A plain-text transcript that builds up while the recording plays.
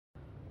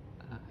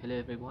Hello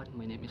everyone,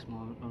 my name is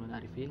Maulana.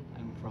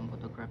 I'm from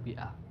photography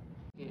A.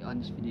 Okay, on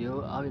this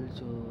video I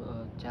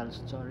will tell a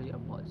story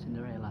about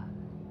Cinderella.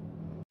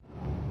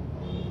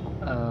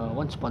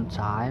 Once upon a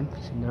time,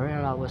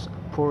 Cinderella was a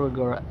poor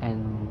girl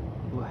and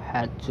who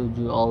had to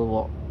do all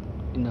work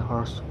in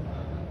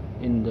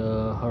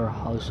her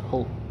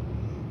household.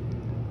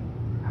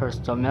 Her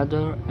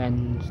stepmother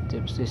and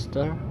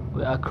stepsister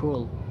were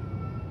cruel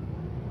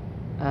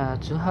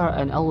to her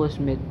and always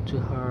made to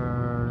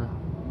her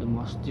the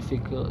most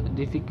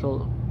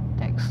difficult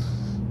tasks.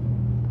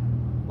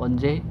 One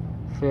day,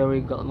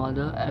 fairy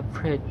godmother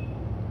afraid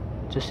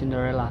to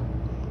Cinderella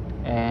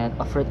and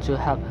offered to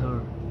help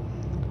her.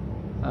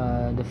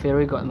 The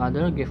fairy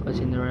godmother gave a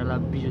Cinderella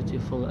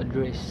beautiful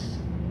dress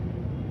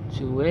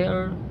to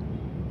wear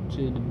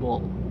to the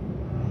ball.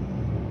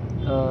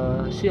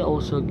 She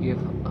also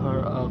gave her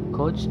a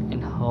coach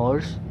and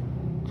horse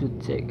to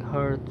take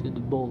her to the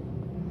ball.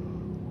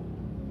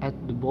 At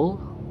the ball,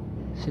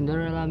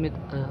 Cinderella met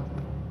a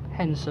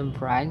handsome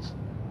prince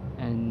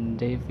and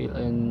they fell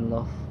in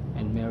love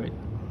and married.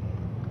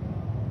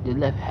 They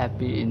live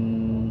happily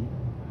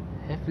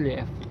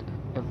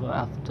ever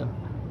after.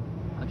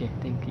 Okay,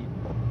 thank you.